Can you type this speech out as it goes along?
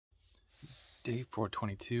Day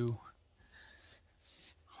 422.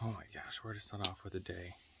 Oh my gosh, where to start off with a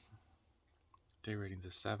day? Day rating's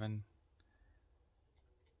a 7,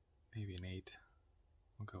 maybe an 8.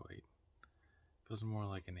 We'll go 8. Feels more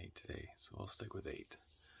like an 8 today, so we'll stick with 8.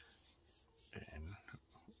 And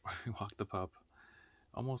we walked the pup.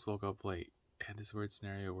 Almost woke up late. I had this weird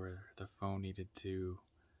scenario where the phone needed to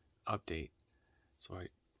update. So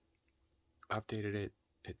I updated it.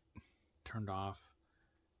 It turned off.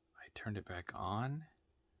 I turned it back on,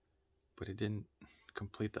 but it didn't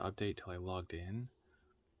complete the update till I logged in.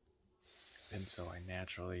 And so I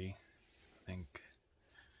naturally think,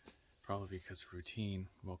 probably because of routine,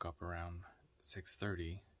 woke up around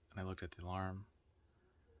 6:30 and I looked at the alarm.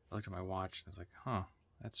 I looked at my watch and I was like, huh,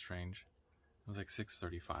 that's strange. It was like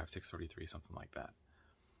 6:35, 6:33, something like that.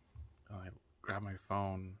 And I grabbed my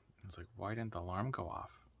phone and I was like, why didn't the alarm go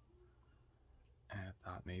off? And I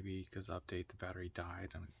thought maybe because the update, the battery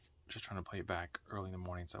died. I'm just trying to play it back early in the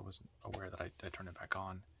morning, so I wasn't aware that I turned it back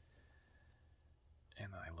on.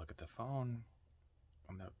 And then I look at the phone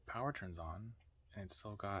and the power turns on and it's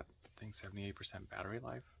still got, I think, 78% battery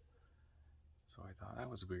life. So I thought that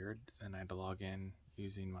was weird, and I had to log in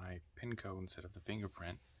using my PIN code instead of the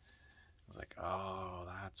fingerprint. I was like, oh,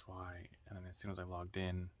 that's why. And then as soon as I logged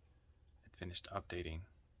in, it finished updating.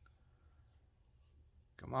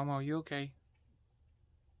 Go, Momo, you okay?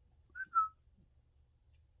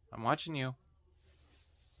 I'm watching you.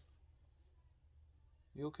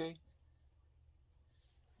 You okay?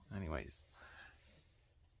 Anyways.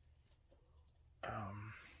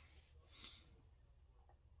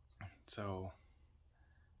 So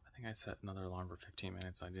I think I set another alarm for 15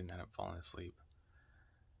 minutes. I didn't end up falling asleep.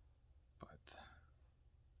 But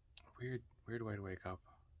weird way to wake up.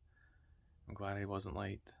 I'm glad I wasn't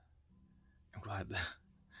late. I'm glad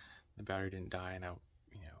the battery didn't die, and I,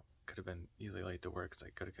 could have been easily late to work because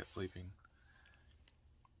I could have kept sleeping.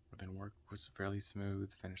 But then work was fairly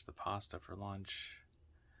smooth. Finished the pasta for lunch.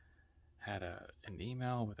 Had an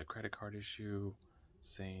email with a credit card issue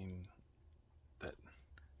saying that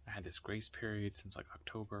I had this grace period since like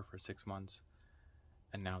October for 6 months,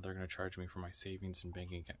 and now they're going to charge me for my savings and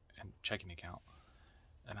banking and checking account.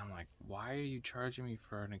 And I'm like, why are you charging me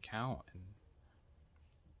for an account? And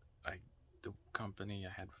the company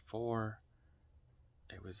I had before,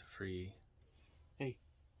 it was free. Hey,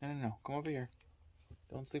 no, come over here.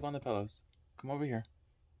 Don't sleep on the pillows. Come over here.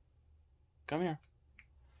 Come here.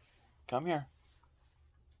 Come here.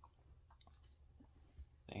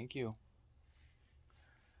 Thank you.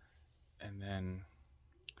 And then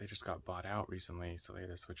they just got bought out recently, so they had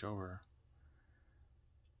to switch over.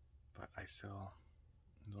 But I still,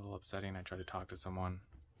 it was a little upsetting. I tried to talk to someone,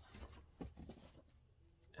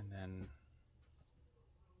 and then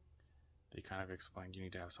they kind of explained you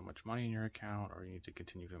need to have so much money in your account, or you need to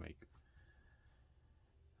continue to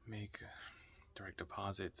make direct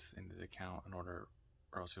deposits into the account in order,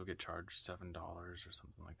 or else you'll get charged $7 or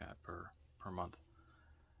something like that per month.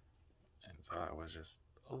 And so that was just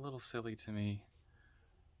a little silly to me.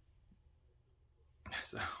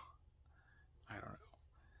 So I don't know.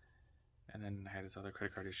 And then I had this other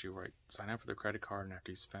credit card issue where I sign up for the credit card, and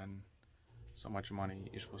after you spend so much money,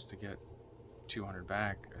 you're supposed to get $200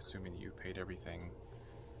 back, assuming you paid everything,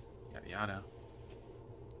 yada yada.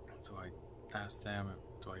 So I asked them,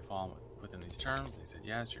 do I fall within these terms? They said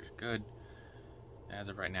yes, you're good. And as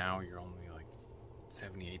of right now, you're only like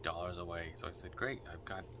 $78 away. So I said, great, I've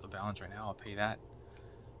got a balance right now, I'll pay that.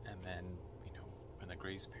 And then, in the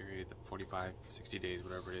grace period, the 45, 60 days,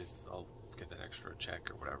 whatever it is, I'll get that extra check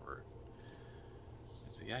or whatever.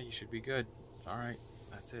 I said, yeah, you should be good. All right,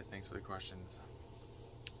 that's it. Thanks for the questions.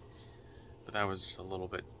 But that was just a little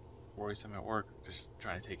bit worrisome at work, just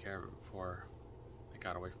trying to take care of it before they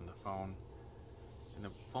got away from the phone. And the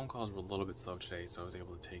phone calls were a little bit slow today, so I was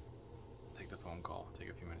able to take the phone call, take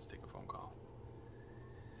a few minutes to take a phone call.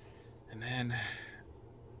 And then,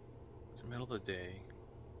 in the middle of the day,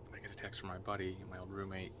 I get a text from my buddy, my old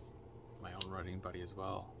roommate, my own running buddy as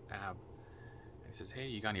well, Ab. And he says, hey,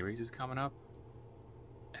 you got any races coming up?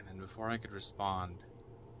 And then before I could respond,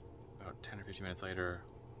 about 10 or 15 minutes later,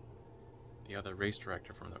 the other race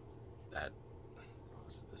director from the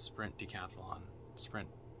sprint heptathlon,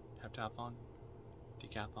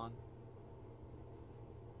 decathlon,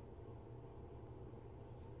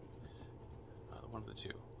 one of the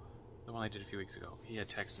two, the one I did a few weeks ago, he had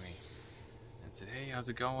texted me and said, hey, how's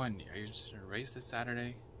it going? Are you interested in a race this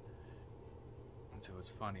Saturday? And so it was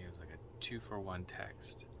funny, it was like a 2-for-1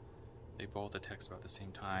 text. They both had texted about the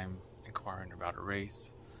same time, inquiring about a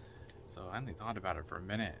race. So I only thought about it for a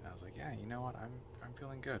minute, and I was like, yeah, you know what, I'm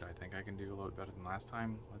feeling good. I think I can do a little bit better than last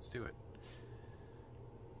time. Let's do it.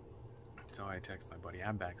 So I texted my buddy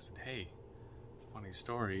Abback and said, hey, funny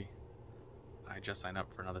story, I just signed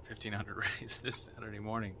up for another 1500 race this Saturday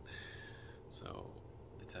morning. So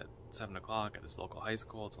it's at 7 o'clock at this local high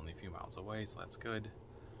school. It's only a few miles away, so that's good.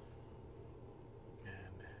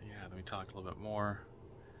 And yeah, then we talked a little bit more.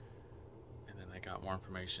 And then I got more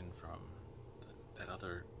information from that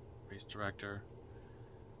other race director.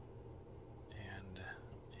 And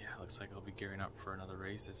yeah, looks like I'll be gearing up for another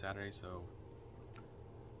race this Saturday, so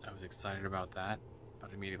I was excited about that.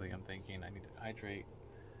 But immediately I'm thinking I need to hydrate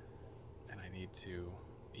and I need to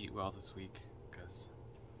eat well this week, because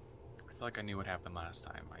I feel like I knew what happened last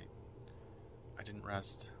time. I didn't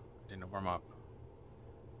rest, I didn't warm up,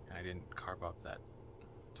 and I didn't carb up that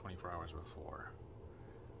 24 hours before.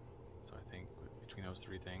 So I think between those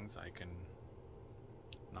three things I can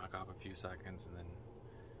knock off a few seconds, and then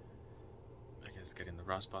I guess getting the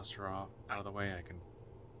rust buster out of the way, I can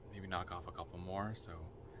maybe knock off a couple more. So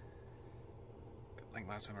I think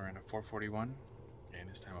last time I ran a 4:41, and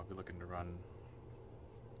this time I'll be looking to run,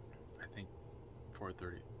 I think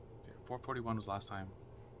 4:30. 4:41 was last time,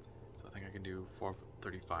 so I think I can do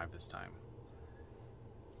 4:35 this time.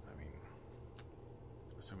 I mean,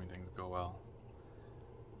 assuming things go well,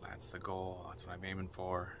 that's the goal, that's what I'm aiming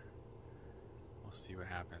for. We'll see what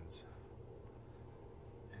happens.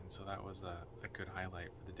 And so that was a good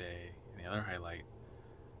highlight for the day. And the other highlight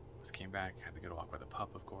was came back, had to go to walk by the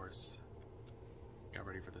pup, of course. Got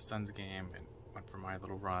ready for the Suns game and went for my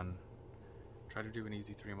little run. Tried to do an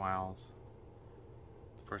easy 3 miles.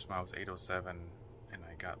 The first mile was 8:07, and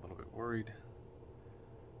I got a little bit worried.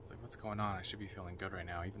 I was like, what's going on? I should be feeling good right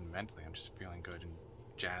now. Even mentally, I'm just feeling good and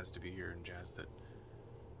jazzed to be here, and jazzed that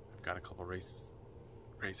I've got a couple races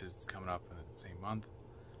coming up in the same month.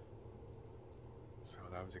 So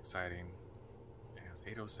that was exciting. And it was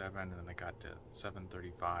 8:07, and then I got to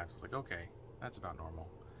 7:35. So I was like, okay, that's about normal.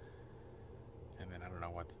 And then I don't know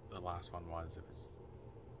what the last one was. It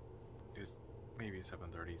was maybe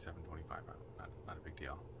 7:30, 7:25. Not a big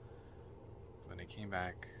deal. Then I came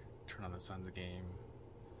back, turned on the Suns game,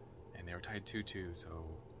 and they were tied 2-2. So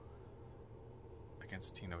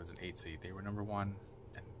against a team that was an 8 seed, they were number 1,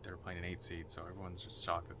 and they were playing an 8 seed. So everyone's just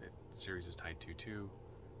shocked that the series is tied 2-2,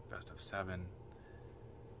 best of 7.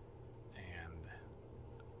 And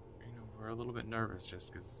you know, we're a little bit nervous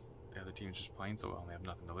just because the other team's just playing so well and they have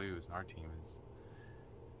nothing to lose, and our team is,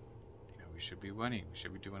 we should be winning. We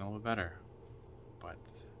should be doing a little better. But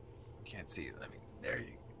you can't see it. I mean, there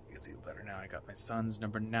you can see it better now. I got my Suns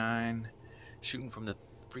number 9 shooting from the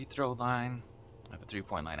free throw line, at the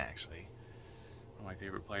 3-point line actually. One of my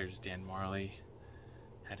favorite players, Dan Marley,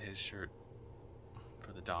 had his shirt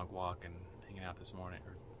for the dog walk and hanging out this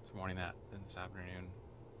afternoon.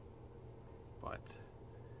 But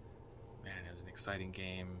man, it was an exciting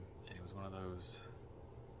game, and it was one of those,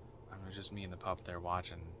 it was just me and the pup there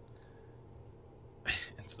watching.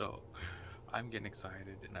 And so I'm getting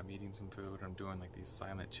excited, and I'm eating some food. I'm doing like these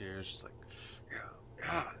silent cheers, just like,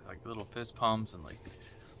 yeah, like little fist pumps and like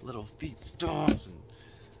little feet stomps, and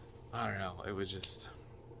I don't know. It was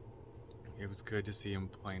good to see him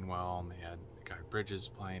playing well, and they had Guy Bridges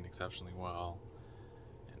playing exceptionally well,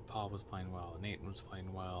 and Paul was playing well, and Nathan was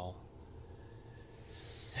playing well,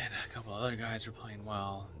 and a couple other guys were playing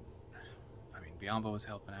well. I mean, Biombo was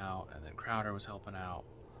helping out, and then Crowder was helping out.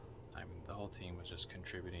 I mean, the whole team was just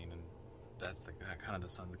contributing, and that's kind of the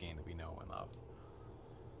Suns game that we know and love.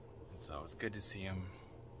 And so it was good to see him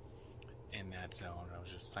in that zone. I was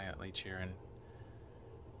just silently cheering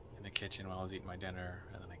in the kitchen while I was eating my dinner,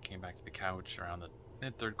 and then I came back to the couch around the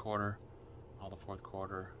mid-third quarter, all the fourth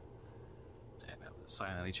quarter, and I was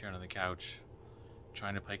silently cheering on the couch,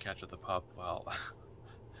 trying to play catch with the pup while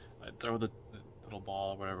I'd throw the little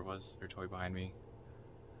ball or whatever it was, their toy behind me.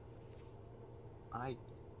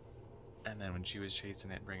 And then when she was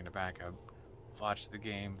chasing it and bringing it back, I watched the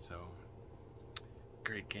game. So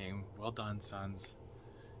great game, well done, Suns.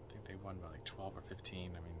 I think they won by like 12 or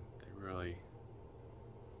 15. I mean, they really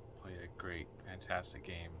played a great, fantastic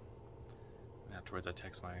game. And afterwards, I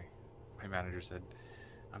text my manager, said,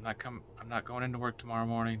 I'm not going into work tomorrow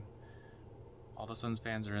morning. All the Suns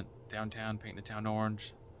fans are in downtown painting the town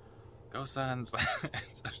orange. Go Suns!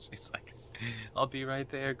 So she's like, I'll be right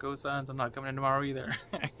there. Go Suns! I'm not coming in tomorrow either.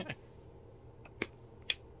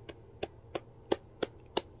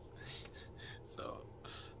 So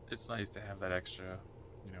it's nice to have that extra,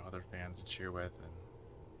 other fans to cheer with. And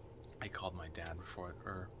I called my dad before, it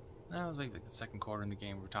was like the second quarter in the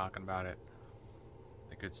game. We were talking about it.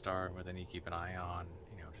 A good start where they need to keep an eye on,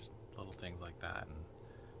 just little things like that. And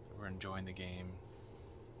so we're enjoying the game.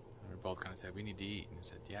 And we both kind of said, we need to eat. And he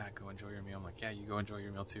said, yeah, go enjoy your meal. I'm like, yeah, you go enjoy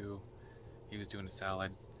your meal too. He was doing a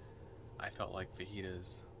salad. I felt like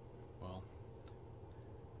fajitas, well,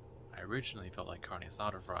 I originally felt like carne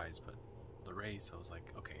asada fries, but the race, I was like,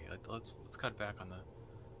 okay, let's cut back on the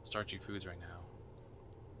starchy foods right now.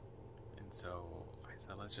 And so I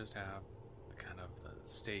said, let's just have the kind of the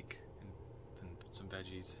steak and some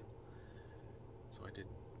veggies. So I did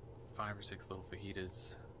 5 or 6 little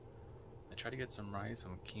fajitas. I tried to get some rice,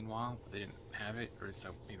 some quinoa, but they didn't have it, or just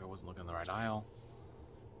maybe I wasn't looking in the right aisle.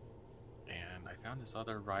 And I found this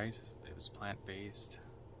other rice. It was plant-based.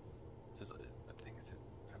 I think it said,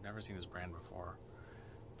 I've never seen this brand before,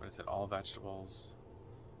 but it said all vegetables,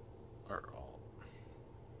 or all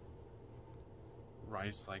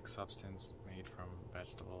rice-like substance made from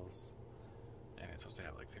vegetables, and it's supposed to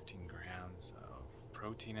have like 15 grams of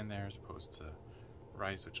protein in there as opposed to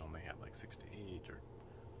rice, which only had like 6 to 8, or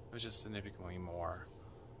it was just significantly more.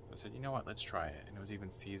 So I said, you know what, let's try it. And it was even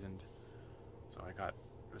seasoned. So it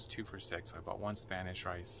was 2 for $6. So I bought 1 Spanish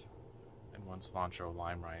rice and 1 cilantro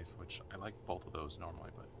lime rice, which I like both of those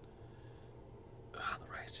normally, but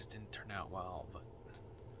the rice just didn't turn out well. But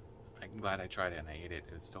I'm glad I tried it and I ate it.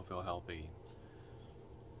 It still feel healthy.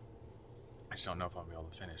 I just don't know if I'll be able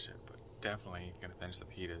to finish it, but definitely gonna finish the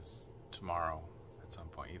fajitas tomorrow at some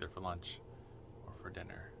point, either for lunch or for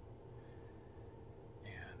dinner.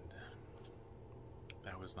 And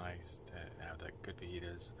that was nice to have that good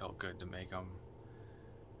fajitas. Felt good to make them.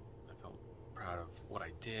 I felt proud of what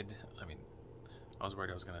I did. I mean, I was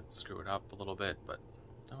worried I was gonna screw it up a little bit, but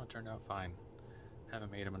no, it turned out fine.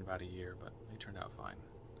 Haven't made them in about a year, but they turned out fine.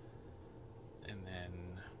 And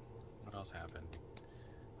then what else happened?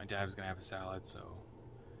 My dad was gonna have a salad, so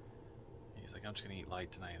he's like, I'm just gonna eat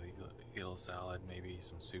light tonight. Eat a little salad, maybe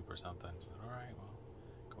some soup or something. I said, alright, well,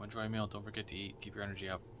 go enjoy a meal. Don't forget to eat. Keep your energy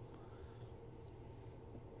up.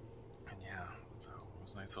 And yeah, so it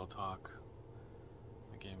was a nice little talk.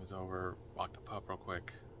 The game was over. Walked the pup real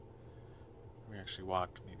quick. We actually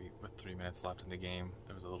walked maybe with 3 minutes left in the game.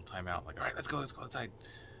 There was a little timeout, like, alright, let's go outside.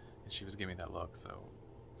 And she was giving me that look, so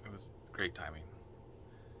it was great timing.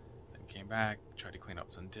 Came back, tried to clean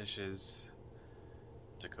up some dishes,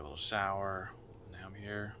 took a little shower. Now I'm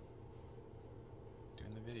here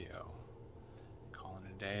doing the video, calling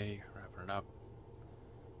it a day, wrapping it up.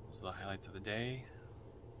 Those are the highlights of the day,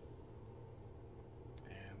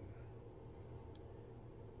 and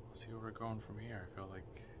we'll see where we're going from here. I feel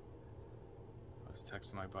like I was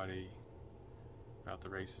texting my buddy about the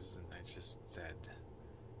races, and I just said,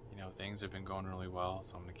 you know, things have been going really well,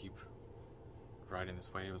 so I'm gonna keep riding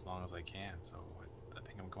this wave as long as I can. So I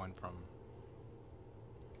think I'm going from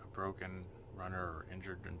a broken runner or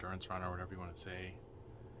injured endurance runner, or whatever you want to say,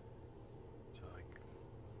 to like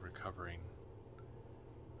recovering.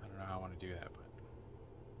 I don't know how I want to do that, but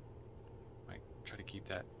I might try to keep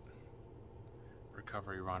that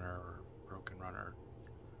recovery runner or broken runner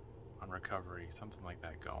on recovery, something like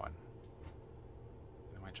that going.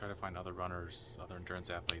 And I might try to find other runners, other endurance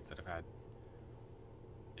athletes that have had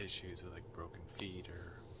issues with like broken feet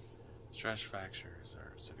or stress fractures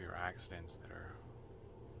or severe accidents that are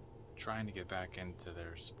trying to get back into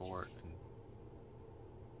their sport, and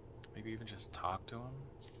maybe even just talk to them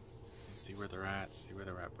and see where they're at, see where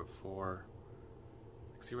before,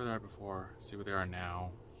 see where they are now,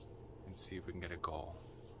 and see if we can get a goal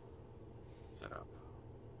set up.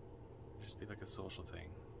 Just be like a social thing,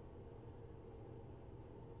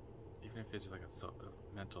 even if it's like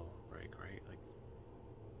a mental break, right? Like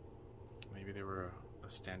maybe they were a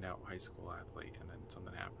standout high school athlete and then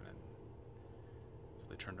something happened and so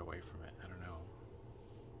they turned away from it. I don't know.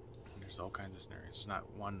 And there's all kinds of scenarios. There's not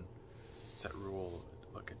one set rule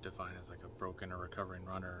what could define as like a broken or recovering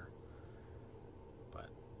runner. But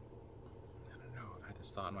I don't know. I've had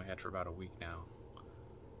this thought in my head for about a week now.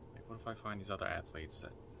 Like, what if I find these other athletes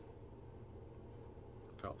that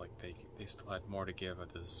felt like they still had more to give at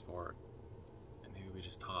the sport, and maybe we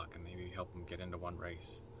just talk and maybe help them get into one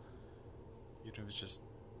race. Even if it's just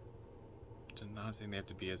not saying they have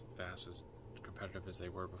to be as fast, as competitive as they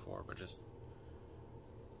were before, but just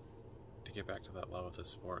to get back to that love of the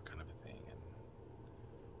sport kind of a thing, and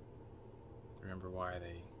remember why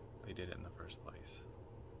they did it in the first place.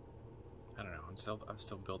 I don't know. I'm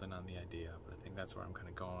still building on the idea, but I think that's where I'm kind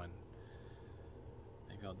of going.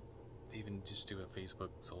 Maybe I'll even just do a Facebook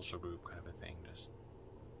social group kind of a thing, just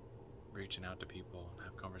reaching out to people and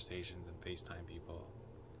have conversations and FaceTime people.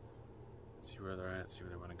 See where they're at, see where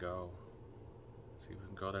they want to go. See if we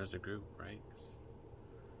can go there as a group, right? 'Cause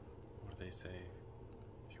what do they say?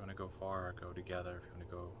 If you want to go far, go together. If you want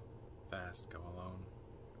to go fast, go alone.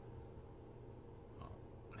 Well,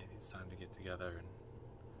 maybe it's time to get together and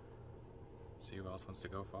see who else wants to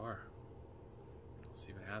go far. We'll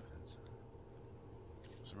see what happens.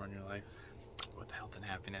 So run your life with health and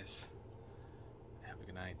happiness. Have a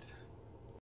good night.